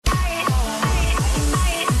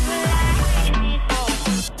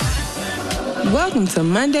Welcome to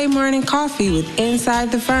Monday Morning Coffee with Inside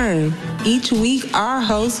the Firm. Each week, our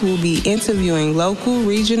hosts will be interviewing local,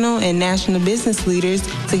 regional, and national business leaders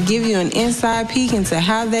to give you an inside peek into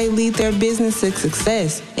how they lead their business to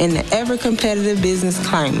success in the ever-competitive business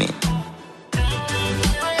climate.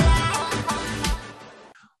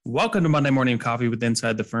 Welcome to Monday Morning Coffee with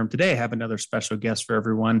Inside the Firm. Today, I have another special guest for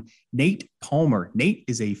everyone, Nate Palmer. Nate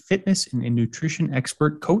is a fitness and nutrition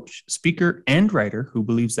expert, coach, speaker, and writer who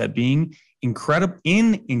believes that being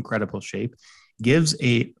in incredible shape gives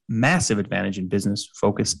a massive advantage in business,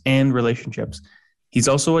 focus, and relationships. He's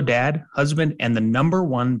also a dad, husband, and the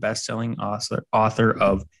 #1 best-selling author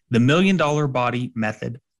of The $1 Million Body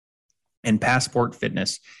Method and Passport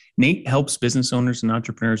Fitness. Nate helps business owners and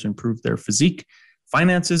entrepreneurs improve their physique,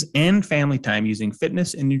 finances, and family time using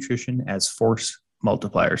fitness and nutrition as force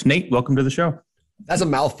multipliers. Nate, welcome to the show. That's a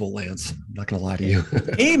mouthful, Lance. I'm not going to lie to you.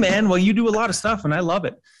 Hey, man. Well, you do a lot of stuff, and I love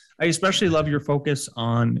it. I especially love your focus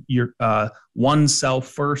on your oneself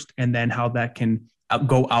first, and then how that can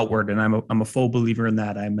go outward. And I'm a full believer in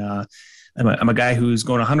that. I'm a guy who's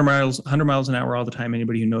going 100 miles an hour all the time.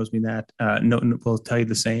 Anybody who knows me that will tell you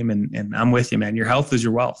the same. And I'm with you, man. Your health is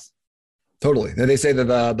your wealth. Totally. They say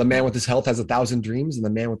that the man with his health has 1,000 dreams, and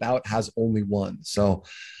the man without has only one. So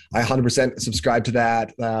I 100% subscribe to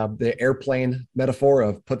that. The airplane metaphor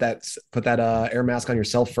of put that air mask on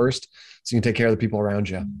yourself first, so you can take care of the people around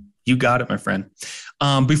you. You got it, my friend.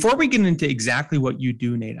 Before we get into exactly what you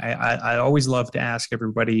do, Nate, I always love to ask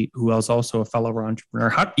everybody who is also a fellow entrepreneur,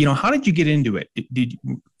 how did you get into it? Did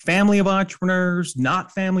you, family of entrepreneurs,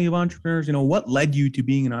 not family of entrepreneurs? What led you to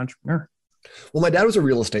being an entrepreneur? Well, my dad was a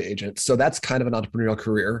real estate agent, so that's kind of an entrepreneurial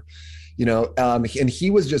career, and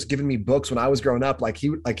he was just giving me books when I was growing up. He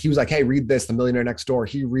was like, hey, read this, The Millionaire Next Door.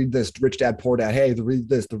 He read this, Rich Dad, Poor Dad. Hey, read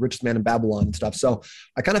this, The Richest Man in Babylon and stuff. So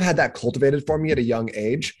I kind of had that cultivated for me at a young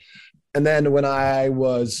age. And then when I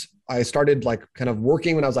started kind of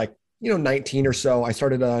working when I was 19 or so, I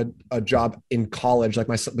started a job in college,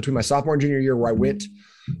 between my sophomore and junior year, where I'm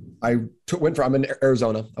in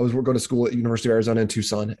Arizona. I was going to school at University of Arizona in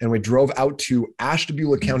Tucson, and we drove out to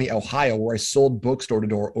Ashtabula County, Ohio, where I sold books door to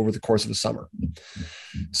door over the course of a summer.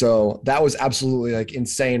 So that was absolutely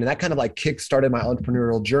insane. And that kind of kick-started my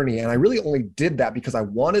entrepreneurial journey. And I really only did that because I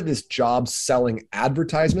wanted this job selling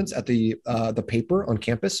advertisements at the paper on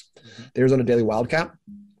campus, the Arizona Daily Wildcat.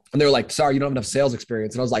 And they were like, sorry, you don't have enough sales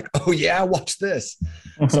experience. And I was like, oh yeah, watch this.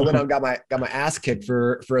 So then I got my ass kicked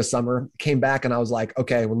for a summer, came back, and I was like,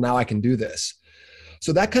 okay, well now I can do this.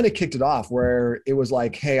 So that kind of kicked it off, where it was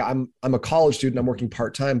like, hey, I'm a college student, I'm working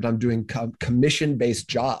part-time, but I'm doing commission-based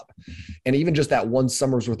job. And even just that one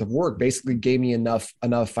summer's worth of work basically gave me enough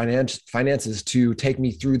finances to take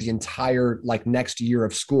me through the entire next year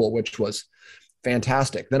of school, which was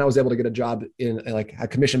fantastic. Then I was able to get a job in a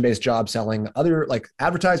commission-based job selling other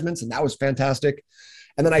advertisements, and that was fantastic.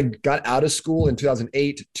 And then I got out of school in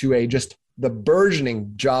 2008 to the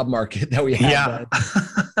burgeoning job market that we had.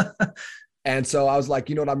 Yeah. And so I was like,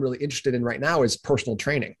 what I'm really interested in right now is personal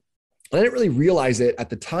training. And I didn't really realize it at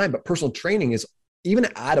the time, but personal training is, even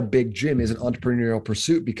at a big gym, is an entrepreneurial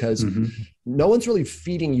pursuit, because no one's really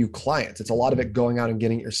feeding you clients. It's a lot of it going out and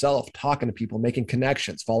getting it yourself, talking to people, making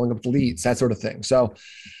connections, following up with leads, that sort of thing. So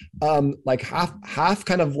half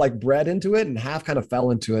kind of bred into it and half kind of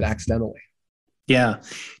fell into it accidentally. Yeah.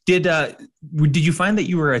 Did you find that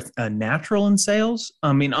you were a natural in sales?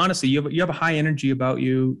 I mean, honestly, you have a high energy about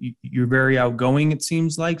you. You're very outgoing, it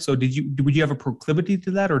seems like. So would you have a proclivity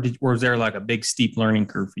to that, or was there a big steep learning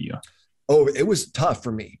curve for you? Oh, it was tough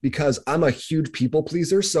for me because I'm a huge people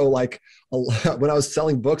pleaser. So when I was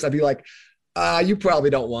selling books, I'd be like, you probably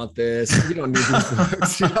don't want this. You don't need these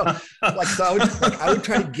books. So I would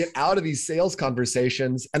try to get out of these sales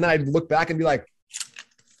conversations, and then I'd look back and be like,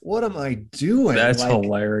 what am I doing? That's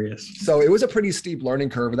hilarious. So it was a pretty steep learning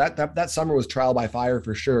curve. That summer was trial by fire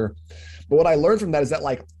for sure. But what I learned from that is that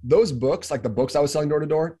those books, the books I was selling door to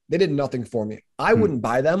door, they did nothing for me. I wouldn't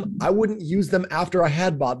buy them. I wouldn't use them after I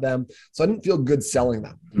had bought them. So I didn't feel good selling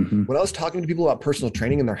them. When I was talking to people about personal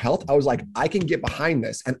training and their health, I was like, I can get behind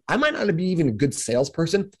this. And I might not be even a good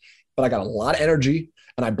salesperson, but I got a lot of energy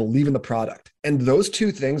and I believe in the product. And those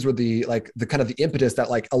two things were the kind of the impetus that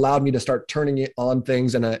allowed me to start turning it on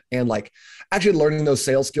things and actually learning those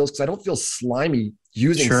sales skills, because I don't feel slimy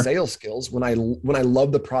using sales skills when I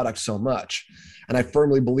love the product so much. And I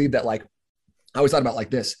firmly believe that I always thought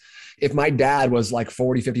about this. If my dad was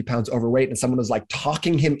 40, 50 pounds overweight and someone was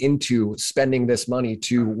talking him into spending this money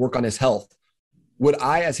to work on his health, would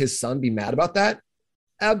I, as his son, be mad about that?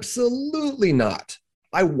 Absolutely not.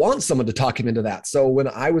 I want someone to talk him into that. So when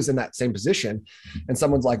I was in that same position and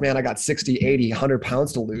someone's like, man, I got 60, 80, 100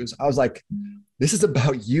 pounds to lose. I was like, this is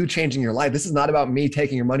about you changing your life. This is not about me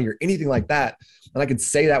taking your money or anything like that. And I could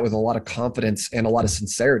say that with a lot of confidence and a lot of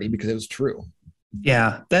sincerity because it was true.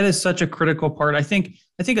 Yeah, that is such a critical part. I think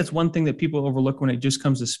it's one thing that people overlook when it just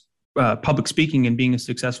comes to public speaking and being a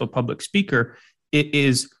successful public speaker. It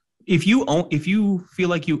is if you feel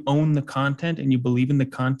like you own the content and you believe in the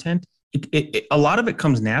content, a lot of it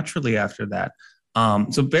comes naturally after that.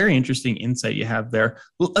 So very interesting insight you have there.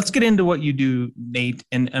 Well, let's get into what you do, Nate.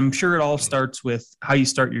 And I'm sure it all starts with how you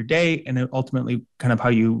start your day and ultimately kind of how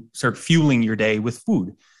you start fueling your day with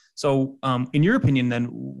food. So in your opinion, then,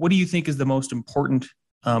 what do you think is the most important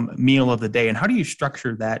meal of the day, and how do you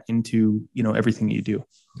structure that into, everything you do?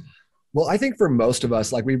 Well, I think for most of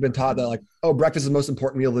us, like we've been taught that like, oh, breakfast is the most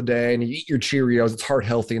important meal of the day and you eat your Cheerios, it's heart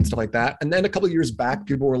healthy and stuff like that. And then a couple of years back,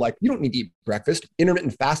 people were like, you don't need to eat breakfast.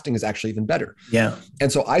 Intermittent fasting is actually even better. Yeah.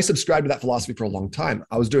 And so I subscribed to that philosophy for a long time.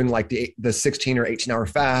 I was doing like the 16 or 18 hour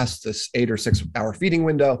fast, this 8 or 6 hour feeding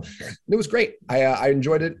window. And it was great. I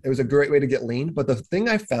enjoyed it. It was a great way to get lean. But the thing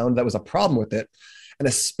I found that was a problem with it, and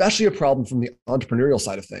especially a problem from the entrepreneurial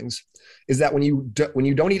side of things, is that when you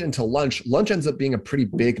don't eat until lunch ends up being a pretty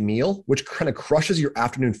big meal, which kind of crushes your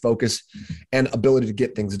afternoon focus and ability to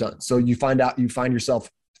get things done. So you find yourself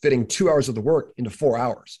fitting 2 hours of the work into 4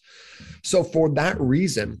 hours. So for that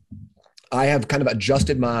reason, I have kind of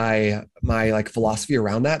adjusted my like philosophy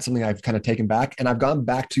around that, something I've kind of taken back. And I've gone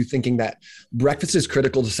back to thinking that breakfast is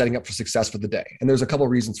critical to setting up for success for the day. And there's a couple of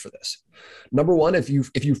reasons for this. Number one, if you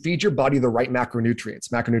feed your body the right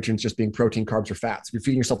macronutrients just being protein, carbs, or fats, if you're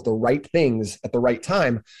feeding yourself the right things at the right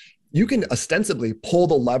time, you can ostensibly pull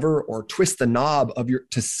the lever or twist the knob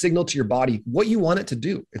to signal to your body what you want it to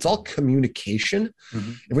do. It's all communication.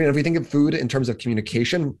 Mm-hmm. If we think of food in terms of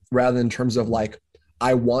communication, rather than in terms of like,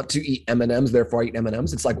 I want to eat M&Ms, therefore I eat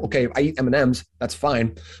M&Ms. It's like, okay, if I eat M&Ms, that's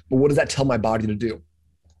fine. But what does that tell my body to do?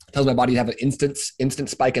 It tells my body to have an instant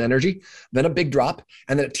spike in energy, then a big drop.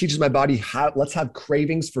 And then it teaches my body let's have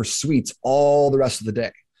cravings for sweets all the rest of the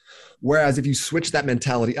day. Whereas if you switch that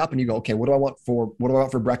mentality up and you go, okay, what do I want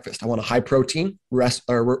for breakfast? I want a high protein,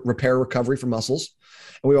 repair, recovery for muscles.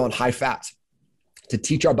 And we want high fats, to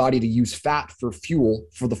teach our body to use fat for fuel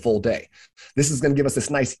for the full day. This is going to give us this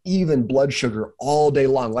nice even blood sugar all day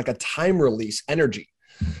long, like a time release energy.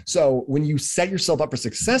 So when you set yourself up for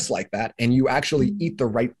success like that, and you actually eat the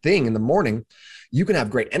right thing in the morning, you can have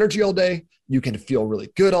great energy all day. You can feel really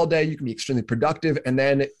good all day. You can be extremely productive. And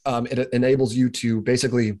then it enables you to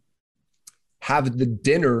basically have the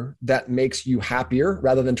dinner that makes you happier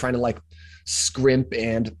rather than trying to like scrimp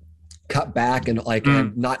and cut back and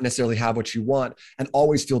and not necessarily have what you want and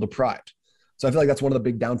always feel deprived. So I feel like that's one of the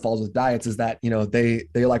big downfalls with diets is that,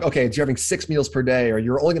 they're like, okay, you're having 6 meals per day, or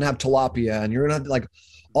you're only going to have tilapia, and you're going to have like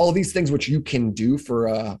all of these things, which you can do for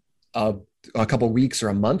a couple of weeks or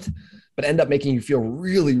a month, but end up making you feel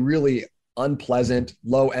really, really unpleasant,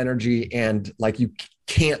 low energy, and like you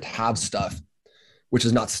can't have stuff, which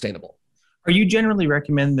is not sustainable. Are you generally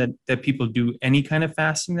recommend that people do any kind of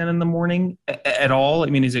fasting then in the morning at all? I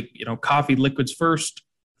mean, is it, coffee, liquids first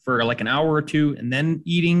for like an hour or two and then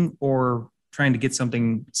eating, or trying to get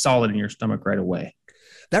something solid in your stomach right away?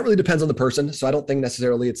 That really depends on the person. So I don't think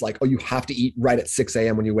necessarily it's like, oh, you have to eat right at 6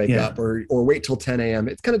 a.m. when you wake up or wait till 10 a.m.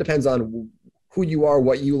 It kind of depends on who you are,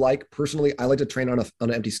 what you like. Personally, I like to train on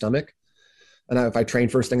an empty stomach. And if I train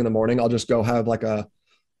first thing in the morning, I'll just go have like a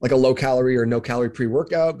low calorie or no calorie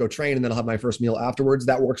pre-workout, go train, and then I'll have my first meal afterwards.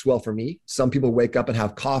 That works well for me. Some people wake up and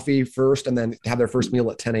have coffee first and then have their first meal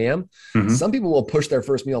at 10 a.m. Mm-hmm. Some people will push their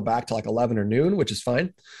first meal back to like 11 or noon, which is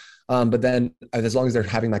fine. But then as long as they're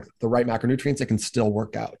having like the right macronutrients, it can still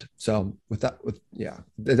work out. So it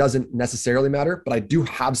doesn't necessarily matter, but I do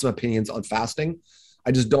have some opinions on fasting.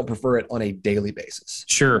 I just don't prefer it on a daily basis.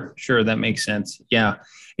 Sure. That makes sense. Yeah.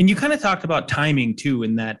 And you kind of talked about timing too,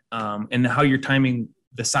 in that, and how you're timing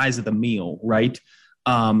the size of the meal, right?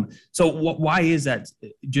 So why is that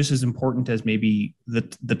just as important as maybe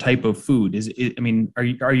the type of food? Is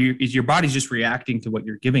your body just reacting to what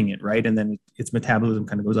you're giving it, right? And then its metabolism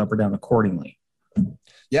kind of goes up or down accordingly.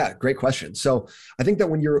 Yeah, great question. So I think that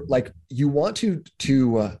when you're like, you want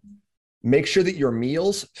to make sure that your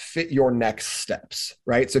meals fit your next steps,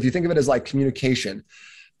 right? So if you think of it as like communication,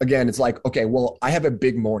 again, it's like, okay, well, I have a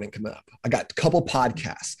big morning coming up. I got a couple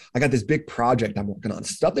podcasts. I got this big project I'm working on,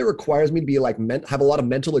 stuff that requires me to be like, have a lot of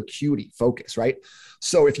mental acuity, focus, right?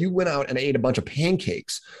 So if you went out and ate a bunch of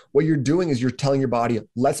pancakes, what you're doing is you're telling your body,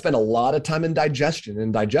 let's spend a lot of time in digestion.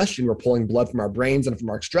 In digestion, we're pulling blood from our brains and from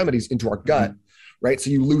our extremities into our gut, right?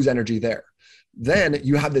 So you lose energy there. Then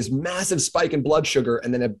you have this massive spike in blood sugar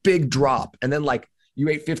and then a big drop. And then like you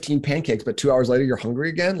ate 15 pancakes, but 2 hours later, you're hungry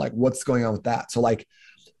again. Like what's going on with that? So like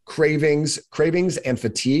cravings and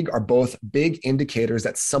fatigue are both big indicators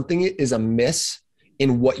that something is amiss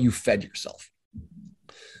in what you fed yourself.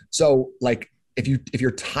 So like if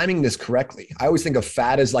you're timing this correctly, I always think of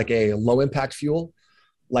fat as like a low impact fuel,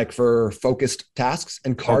 like for focused tasks,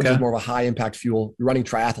 and carbs is more of a high impact fuel. You're running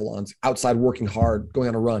triathlons, outside working hard, going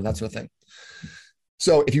on a run, that sort of thing.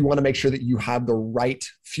 So if you want to make sure that you have the right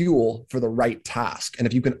fuel for the right task, and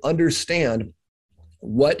if you can understand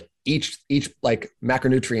what each like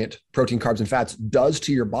macronutrient, protein, carbs, and fats does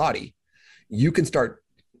to your body, you can start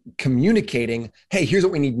communicating, hey, here's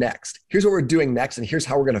what we need next. Here's what we're doing next. And here's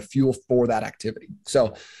how we're going to fuel for that activity.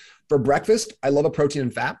 So for breakfast, I love a protein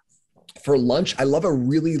and fat. For lunch, I love a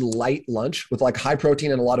really light lunch with like high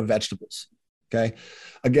protein and a lot of vegetables. Okay.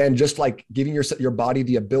 Again, just like giving your body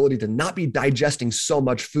the ability to not be digesting so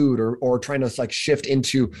much food or trying to like shift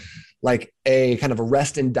into like a kind of a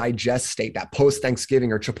rest and digest state, that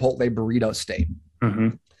post-Thanksgiving or Chipotle burrito state. Mm-hmm.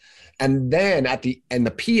 And then in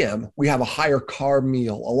the PM, we have a higher carb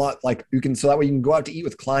meal, a lot like so that way you can go out to eat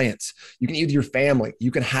with clients, you can eat with your family, you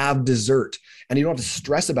can have dessert, and you don't have to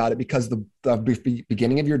stress about it because the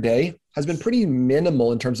beginning of your day has been pretty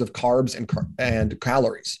minimal in terms of carbs and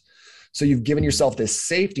calories. So you've given yourself this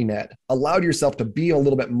safety net, allowed yourself to be a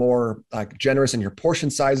little bit more generous in your portion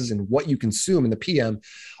sizes and what you consume in the PM,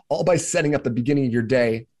 all by setting up the beginning of your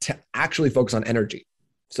day to actually focus on energy.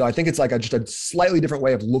 So I think it's like just a slightly different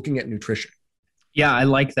way of looking at nutrition. Yeah, I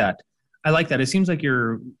like that. It seems like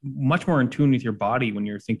you're much more in tune with your body when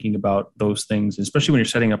you're thinking about those things, especially when you're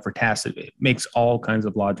setting up for tasks. It makes all kinds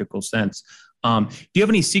of logical sense. Do you have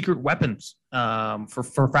any secret weapons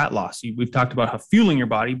for fat loss? We've talked about how fueling your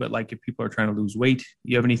body, but like if people are trying to lose weight, do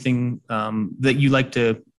you have anything that you like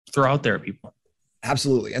to throw out there at people?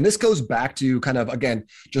 Absolutely. And this goes back to kind of, again,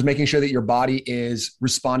 just making sure that your body is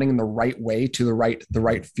responding in the right way to the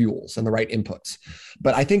right fuels and the right inputs.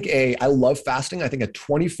 But I think I love fasting. I think a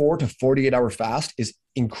 24 to 48 hour fast is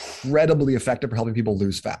incredibly effective for helping people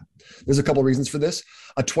lose fat. There's a couple of reasons for this.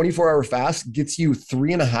 A 24-hour fast gets you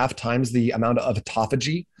 3.5 times the amount of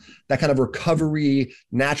autophagy, that kind of recovery,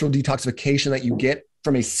 natural detoxification that you get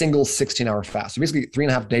from a single 16-hour fast. So basically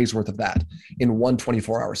 3.5 days worth of that in one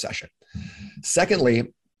 24-hour session.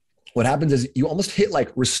 Secondly, what happens is you almost hit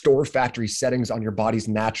like restore factory settings on your body's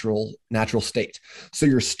natural state. So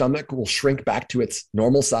your stomach will shrink back to its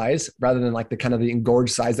normal size rather than like the kind of the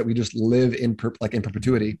engorged size that we just live in in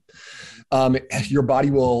perpetuity. Your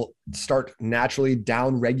body will start naturally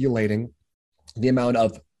down regulating the amount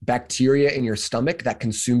of bacteria in your stomach that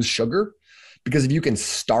consumes sugar, because if you can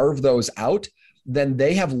starve those out, then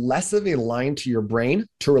they have less of a line to your brain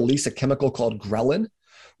to release a chemical called ghrelin,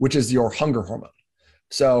 which is your hunger hormone.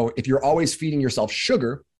 So if you're always feeding yourself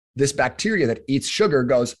sugar, this bacteria that eats sugar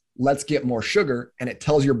goes, let's get more sugar. And it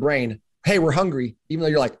tells your brain, hey, we're hungry, even though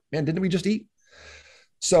you're like, man, didn't we just eat?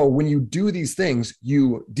 So when you do these things,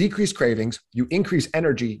 you decrease cravings, you increase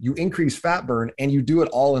energy, you increase fat burn, and you do it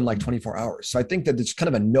all in like 24 hours. So I think that it's kind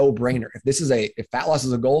of a no-brainer. If fat loss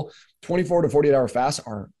is a goal, 24 to 48 hour fasts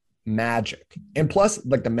are magic. And plus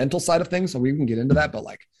like the mental side of things, so we can get into that, but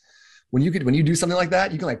like, when you do something like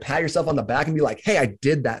that, you can like pat yourself on the back and be like, hey, I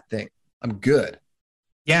did that thing. I'm good.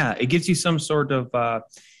 Yeah. It gives you some sort of,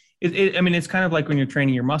 it's kind of like when you're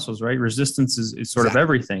training your muscles, right? Resistance is sort of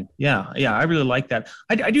everything. Yeah. Yeah. I really like that.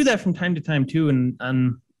 I do that from time to time too.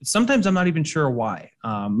 And sometimes I'm not even sure why.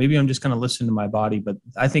 Maybe I'm just kind of listening to my body, but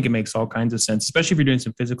I think it makes all kinds of sense, especially if you're doing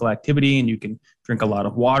some physical activity and you can drink a lot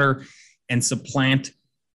of water and supplant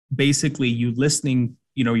basically you listening,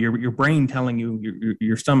 your brain telling you,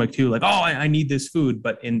 your stomach too, like, oh, I need this food,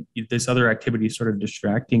 but in this other activity is sort of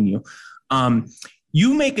distracting you.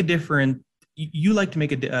 You like to make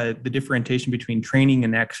the differentiation between training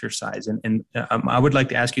and exercise. And I would like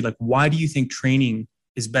to ask you, like, why do you think training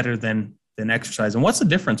is better than exercise? And what's the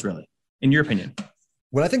difference really, in your opinion?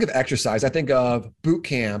 When I think of exercise, I think of boot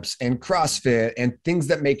camps and CrossFit and things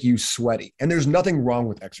that make you sweaty. And there's nothing wrong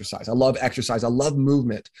with exercise. I love exercise. I love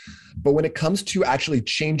movement. But when it comes to actually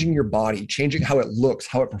changing your body, changing how it looks,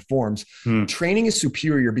 how it performs, training is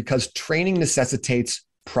superior because training necessitates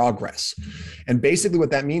progress. And basically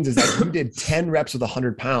what that means is that you did 10 reps with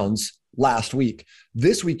 100 pounds last week.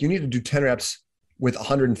 This week, you need to do 10 reps with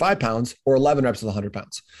 105 pounds or 11 reps with 100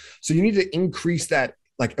 pounds. So you need to increase that.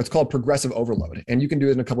 Like it's called progressive overload. And you can do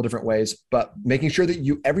it in a couple different ways, but making sure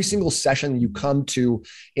that every single session you come to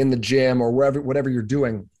in the gym or whatever you're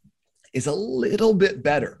doing is a little bit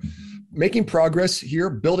better. making progress here,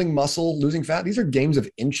 building muscle, losing fat, these are games of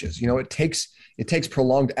inches. It takes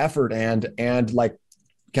prolonged effort and like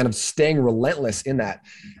kind of staying relentless in that.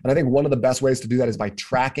 And I think one of the best ways to do that is by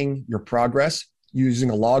tracking your progress, using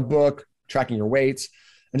a logbook, tracking your weights,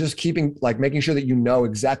 and just making sure that you know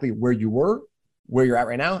exactly where you were, where you're at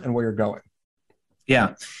right now, and where you're going.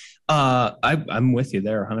 Yeah. I'm with you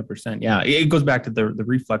there 100%. Yeah. It goes back to the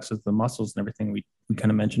reflex of the muscles and everything we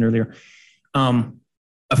kind of mentioned earlier.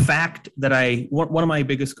 A fact that one of my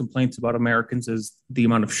biggest complaints about Americans is the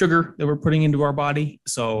amount of sugar that we're putting into our body.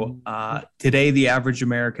 So today, the average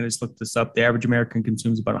American, has looked this up, the average American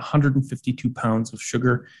consumes about 152 pounds of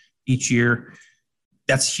sugar each year.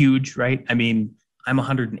 That's huge, right? I mean, I'm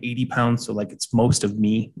 180 pounds, so like it's most of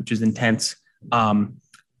me, which is intense.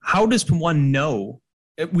 How does one know?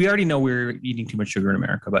 We already know we're eating too much sugar in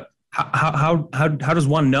America, but how does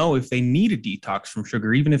one know if they need a detox from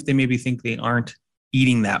sugar, even if they maybe think they aren't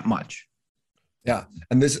eating that much? Yeah.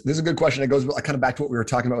 And this is a good question. It goes kind of back to what we were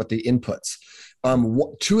talking about with the inputs.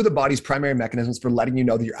 Two of the body's primary mechanisms for letting you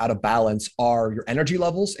know that you're out of balance are your energy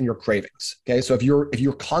levels and your cravings. Okay. So if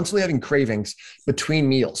you're constantly having cravings between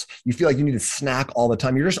meals, you feel like you need to snack all the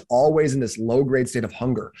time, you're just always in this low grade state of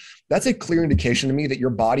hunger. That's a clear indication to me that your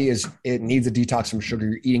body it needs a detox from sugar.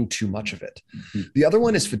 You're eating too much of it. Mm-hmm. The other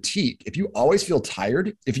one is fatigue. If you always feel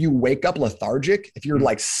tired, if you wake up lethargic, if you're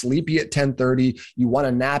like sleepy at 10:30, you want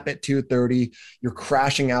to nap at 2:30, you're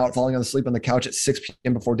crashing out, falling asleep on the couch at 6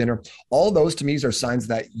 p.m. before dinner, all those to me are signs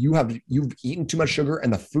that you've eaten too much sugar,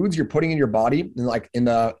 and the foods you're putting in your body in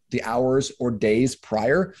the hours or days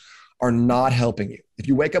prior are not helping you. If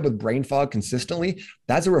you wake up with brain fog consistently,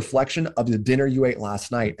 that's a reflection of the dinner you ate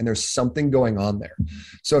last night, and there's something going on there.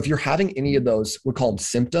 So if you're having any of those, we call them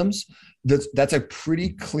symptoms, that's a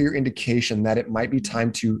pretty clear indication that it might be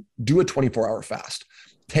time to do a 24-hour fast.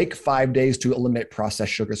 Take 5 days to eliminate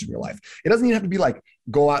processed sugars from your life. It doesn't even have to be like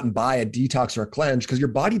go out and buy a detox or a cleanse, because your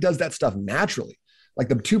body does that stuff naturally. Like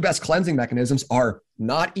the two best cleansing mechanisms are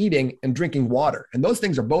not eating and drinking water. And those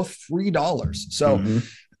things are both $3. So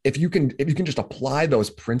if you can just apply those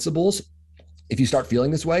principles, if you start feeling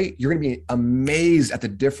this way, you're going to be amazed at the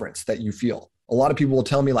difference that you feel. A lot of people will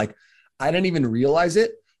tell me like, I didn't even realize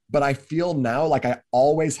it, but I feel now like I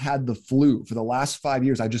always had the flu. For the last 5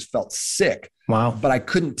 years, I just felt sick. Wow. But I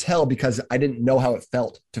couldn't tell because I didn't know how it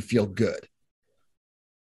felt to feel good.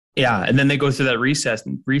 Yeah. And then they go through that reset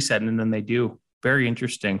and then they do. Very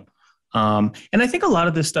interesting. And I think a lot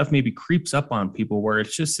of this stuff maybe creeps up on people where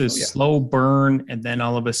it's just this slow burn. And then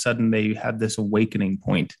all of a sudden they have this awakening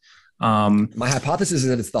point. My hypothesis is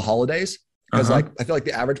that it's the holidays. Because I feel like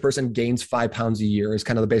the average person gains 5 pounds a year is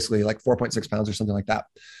kind of basically like 4.6 pounds or something like that.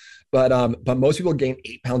 But most people gain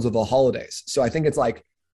 8 pounds of the holidays. So I think it's like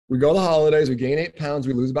we go to the holidays, we gain 8 pounds,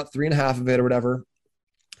 we lose about 3.5 of it or whatever.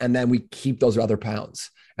 And then we keep those other pounds.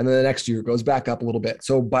 And then the next year it goes back up a little bit.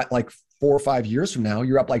 So, but like 4 or 5 years from now,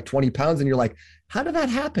 you're up like 20 pounds and you're like, how did that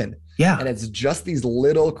happen? Yeah. And it's just these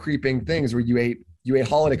little creeping things where you ate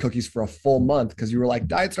holiday cookies for a full month because you were like,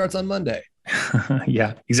 diet starts on Monday.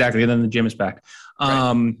 Yeah, exactly. And then the gym is back.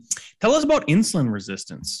 Right. Tell us about insulin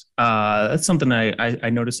resistance. That's something I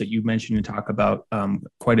noticed that you mentioned and talk about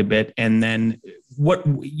quite a bit. And then what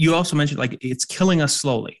you also mentioned, like it's killing us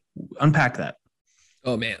slowly. Unpack that.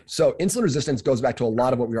 Oh man. So insulin resistance goes back to a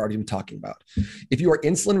lot of what we already been talking about. If you are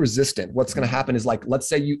insulin resistant, what's going to happen is like, let's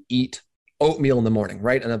say you eat oatmeal in the morning,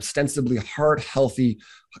 right? An ostensibly heart healthy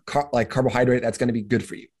like carbohydrate that's going to be good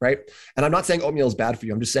for you, right? And I'm not saying oatmeal is bad for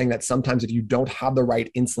you. I'm just saying that sometimes if you don't have the right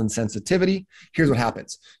insulin sensitivity, here's what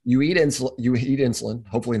happens. You eat insulin,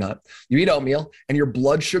 hopefully not. You eat oatmeal and your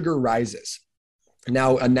blood sugar rises.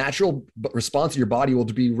 Now, a natural response of your body will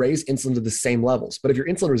be raise insulin to the same levels. But if you're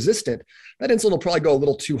insulin resistant, that insulin will probably go a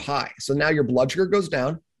little too high. So now your blood sugar goes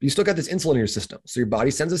down, but you still got this insulin in your system. So your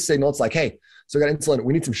body sends a signal. It's like, hey, so we got insulin.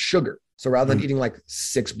 We need some sugar. So rather than eating like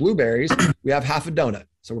 6 blueberries, we have half a donut.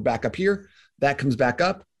 So we're back up here. That comes back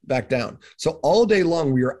up, back down. So all day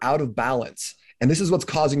long, we are out of balance. And this is what's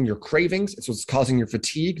causing your cravings. It's what's causing your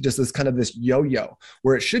fatigue, just this kind of this yo-yo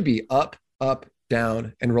where it should be up, up,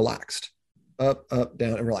 down, and relaxed. Up,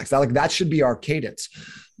 down, and relaxed. That should be our cadence.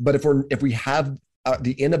 But if we have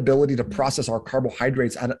the inability to process our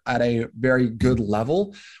carbohydrates at a very good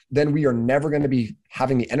level, then we are never going to be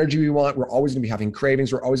having the energy we want. We're always going to be having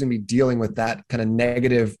cravings. We're always going to be dealing with that kind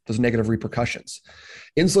of those negative repercussions.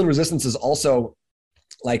 Insulin resistance is also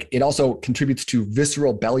it also contributes to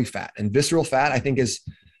visceral belly fat. And visceral fat, I think, is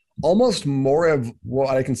almost more of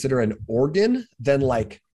what I consider an organ than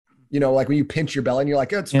like when you pinch your belly and you're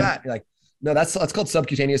like, oh, it's fat. You're like, no, that's called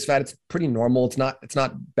subcutaneous fat. It's pretty normal. It's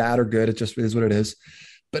not bad or good. It just is what it is.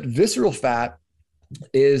 But visceral fat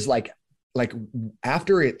is like like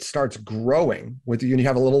after it starts growing with you and you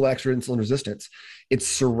have a little extra insulin resistance, it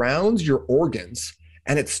surrounds your organs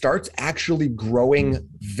and it starts actually growing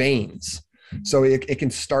veins. So it can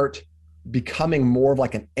start becoming more of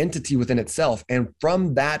like an entity within itself. And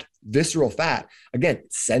from that visceral fat, again,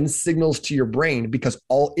 it sends signals to your brain because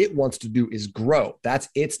all it wants to do is grow. That's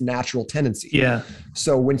its natural tendency. Yeah.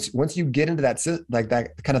 So once you get into that, like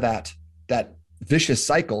that kind of that vicious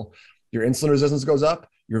cycle, your insulin resistance goes up,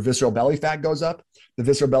 your visceral belly fat goes up. The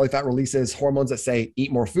visceral belly fat releases hormones that say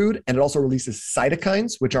eat more food. And it also releases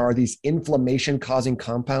cytokines, which are these inflammation causing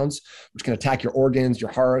compounds, which can attack your organs,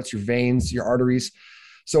 your hearts, your veins, your arteries.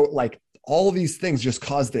 So like all of these things just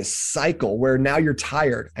cause this cycle where now you're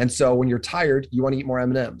tired. And so when you're tired, you want to eat more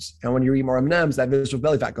M&Ms. And when you eat more M&Ms, that visceral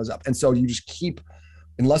belly fat goes up. And so you just keep,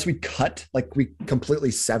 unless we cut, like we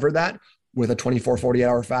completely sever that with a 24, 48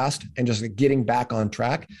 hour fast and just getting back on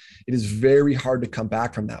track, it is very hard to come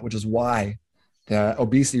back from that, which is why the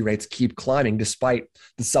obesity rates keep climbing despite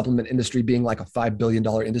the supplement industry being like a $5 billion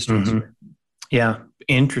industry. Mm-hmm. Yeah.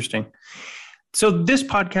 Interesting. So this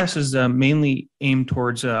podcast is mainly aimed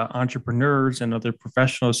towards entrepreneurs and other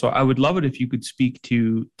professionals. So I would love it if you could speak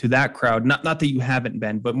to that crowd. Not that you haven't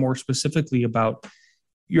been, but more specifically about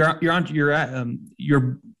your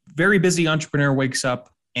very busy entrepreneur wakes up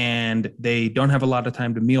and they don't have a lot of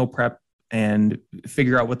time to meal prep and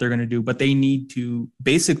figure out what they're going to do, but they need to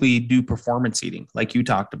basically do performance eating, like you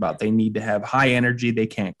talked about. They need to have high energy. They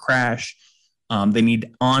can't crash. They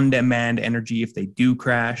need on-demand energy if they do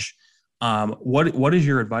crash. What is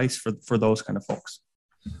your advice for those kind of folks?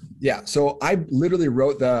 Yeah. So I literally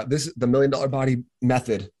wrote the $1 Million Body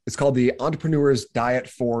Method. It's called the Entrepreneur's Diet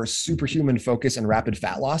for Superhuman Focus and Rapid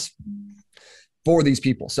Fat Loss for these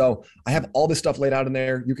people. So I have all this stuff laid out in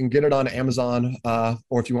there. You can get it on Amazon,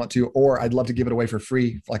 or if you want to, or I'd love to give it away for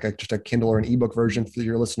free, like just a Kindle or an ebook version for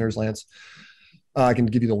your listeners, Lance. I can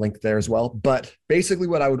give you the link there as well. But basically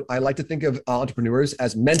I like to think of entrepreneurs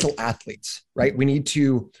as mental athletes, right?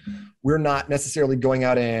 We're not necessarily going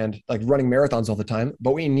out and like running marathons all the time,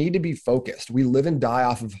 but we need to be focused. We live and die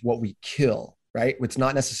off of what we kill, right? It's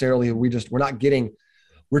not necessarily, we're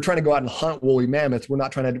trying to go out and hunt woolly mammoths. We're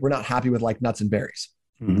not happy with like nuts and berries.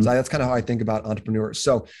 Mm-hmm. So that's kind of how I think about entrepreneurs.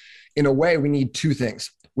 So in a way, we need two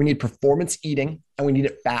things. We need performance eating and we need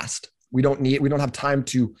it fast. We don't have time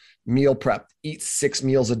to meal prep, eat 6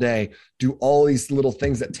 meals a day, do all these little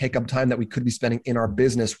things that take up time that we could be spending in our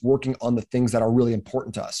business, working on the things that are really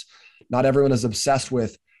important to us. Not everyone is obsessed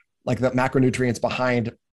with like the macronutrients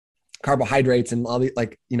behind carbohydrates and all the,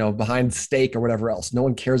 like, behind steak or whatever else. No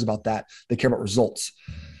one cares about that. They care about results.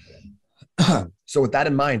 So with that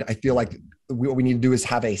in mind, I feel like what we need to do is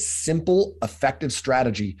have a simple, effective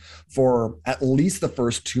strategy for at least the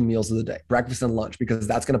first 2 meals of the day, breakfast and lunch, because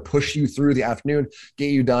that's going to push you through the afternoon, get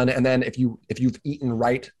you done. And then if you've eaten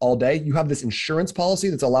right all day, you have this insurance policy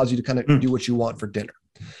that allows you to kind of do what you want for dinner.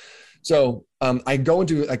 So I go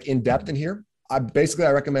into like in depth in here. I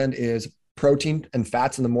recommend is protein and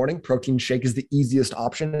fats in the morning. Protein shake is the easiest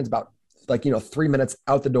option. It's about 3 minutes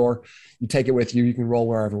out the door. You take it with you. You can roll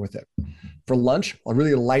wherever with it. For lunch, a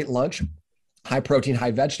really light lunch, high protein,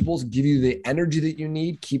 high vegetables, give you the energy that you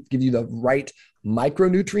need, give you the right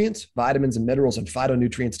micronutrients, vitamins and minerals and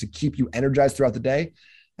phytonutrients to keep you energized throughout the day.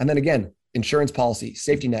 And then again, insurance policy,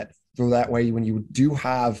 safety net. So that way, when you do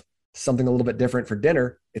have something a little bit different for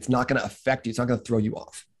dinner, it's not going to affect you. It's not going to throw you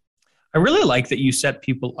off. I really like that you set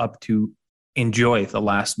people up to enjoy the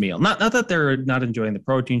last meal. Not that they're not enjoying the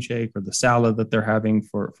protein shake or the salad that they're having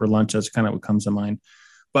for lunch. That's kind of what comes to mind.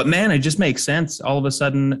 But man, it just makes sense. All of a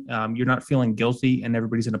sudden, you're not feeling guilty and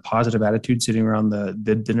everybody's in a positive attitude sitting around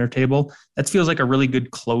the dinner table. That feels like a really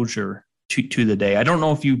good closure to the day. I don't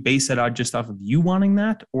know if you base that out just off of you wanting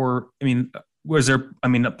that, or,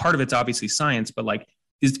 part of it's obviously science, but like,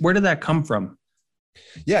 where did that come from?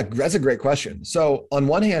 Yeah, that's a great question. So on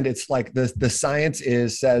one hand, it's like the science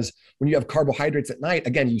says when you have carbohydrates at night,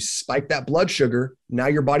 again, you spike that blood sugar. Now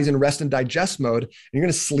your body's in rest and digest mode, and you're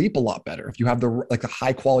going to sleep a lot better if you have the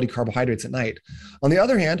high quality carbohydrates at night. On the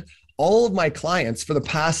other hand, all of my clients for the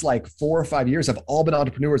past 4 or 5 years have all been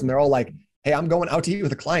entrepreneurs, and they're all like, "Hey, I'm going out to eat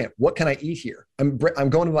with a client. What can I eat here? I'm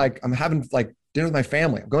going to I'm having dinner with my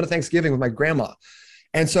family. I'm going to Thanksgiving with my grandma."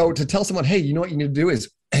 And so to tell someone, "Hey, you know what you need to do is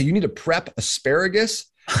you need to prep asparagus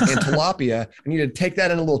and tilapia, and you need to take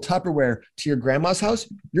that in a little Tupperware to your grandma's house."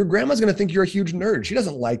 Your grandma's going to think you're a huge nerd. She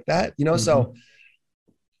doesn't like that, Mm-hmm. So,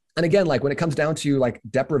 and again, when it comes down to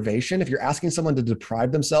deprivation, if you're asking someone to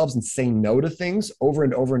deprive themselves and say no to things over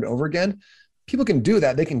and over and over again, people can do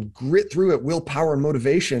that. They can grit through it, willpower and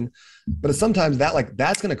motivation, but sometimes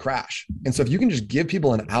that's going to crash. And so if you can just give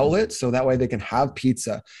people an outlet so that way they can have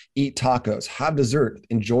pizza, eat tacos, have dessert,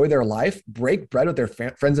 enjoy their life, break bread with their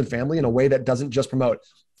friends and family in a way that doesn't just promote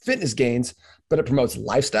fitness gains, but it promotes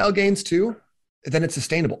lifestyle gains too, then it's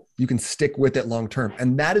sustainable. You can stick with it long-term.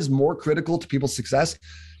 And that is more critical to people's success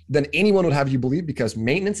than anyone would have you believe, because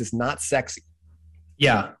maintenance is not sexy.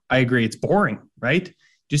 Yeah, I agree. It's boring, right?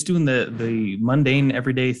 Just doing the mundane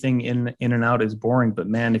everyday thing in and out is boring. But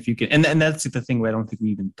man, if you can, and that's the thing I don't think we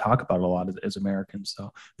even talk about a lot as Americans.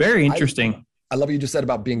 So very interesting. I love what you just said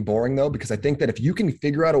about being boring though, because I think that if you can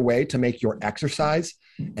figure out a way to make your exercise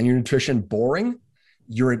and your nutrition boring,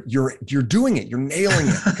 you're doing it, you're nailing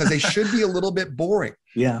it, because they should be a little bit boring.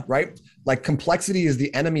 Yeah. Right. Like complexity is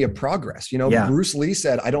the enemy of progress. Bruce Lee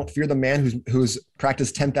said, I don't fear the man who's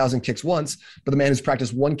practiced 10,000 kicks once, but the man who's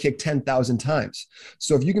practiced one kick 10,000 times.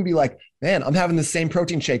 So if you can be like, man, I'm having the same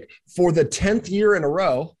protein shake for the 10th year in a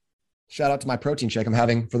row. Shout out to my protein shake I'm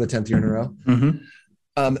having for the 10th year in a row.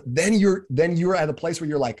 Mm-hmm. Then you're at a place where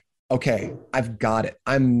you're like, okay, I've got it.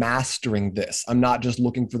 I'm mastering this. I'm not just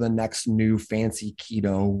looking for the next new fancy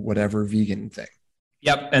keto, whatever vegan thing.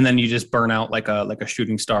 Yep. And then you just burn out like a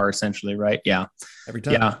shooting star essentially, right? Yeah. Every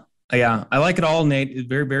time. Yeah. I like it all, Nate. It's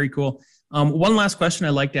very, very cool. One last question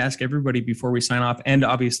I'd like to ask everybody before we sign off, and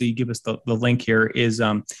obviously you give us the link here, is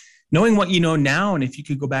knowing what you know now, and if you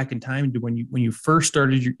could go back in time to when you first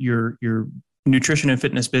started your nutrition and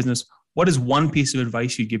fitness business, what is one piece of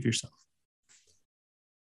advice you'd give yourself?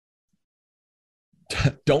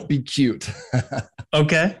 Don't be cute.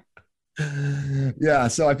 Okay. Yeah.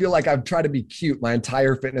 So I feel like I've tried to be cute my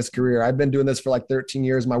entire fitness career. I've been doing this for like 13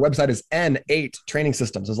 years. My website is N8 Training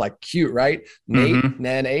Systems. It's like cute, right? Nate,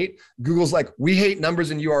 N8. Google's like, we hate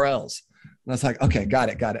numbers and URLs. And I was like, okay, got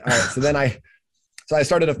it. All right. So then I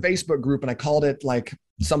started a Facebook group and I called it like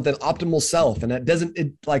something Optimal Self. And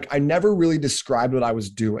I never really described what I was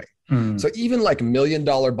doing. So even like $1 million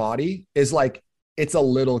body is like, it's a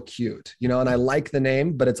little cute, and I like the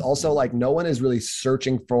name, but it's also like, no one is really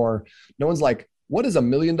searching for, no one's like, what is $1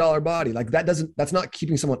 million body? Like that's not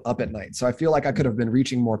keeping someone up at night. So I feel like I could have been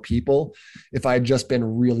reaching more people if I had just been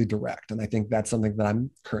really direct. And I think that's something that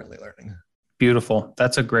I'm currently learning. Beautiful.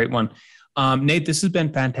 That's a great one. Nate, this has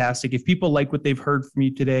been fantastic. If people like what they've heard from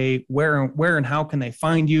you today, where and how can they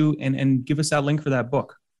find you, and give us that link for that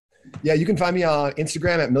book? Yeah, you can find me on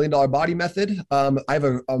Instagram at $1 Million Body Method. I have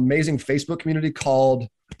an amazing Facebook community called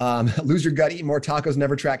Lose Your Gut, Eat More Tacos,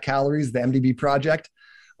 Never Track Calories, the MDB Project.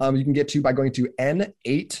 You can get to by going to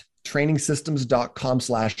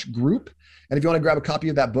n8trainingsystems.com/group. And if you want to grab a copy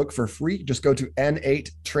of that book for free, just go to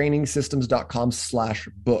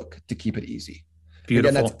n8trainingsystems.com/book to keep it easy.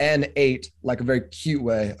 Beautiful. Again, that's N8, like a very cute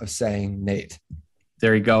way of saying Nate.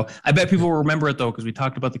 There you go. I bet people will remember it though, because we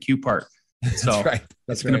talked about the cute part. So that's right.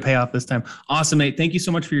 That's going to pay off this time. Awesome, Nate. Thank you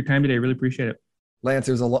so much for your time today. Really appreciate it. Lance,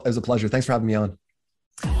 it was a pleasure. Thanks for having me on.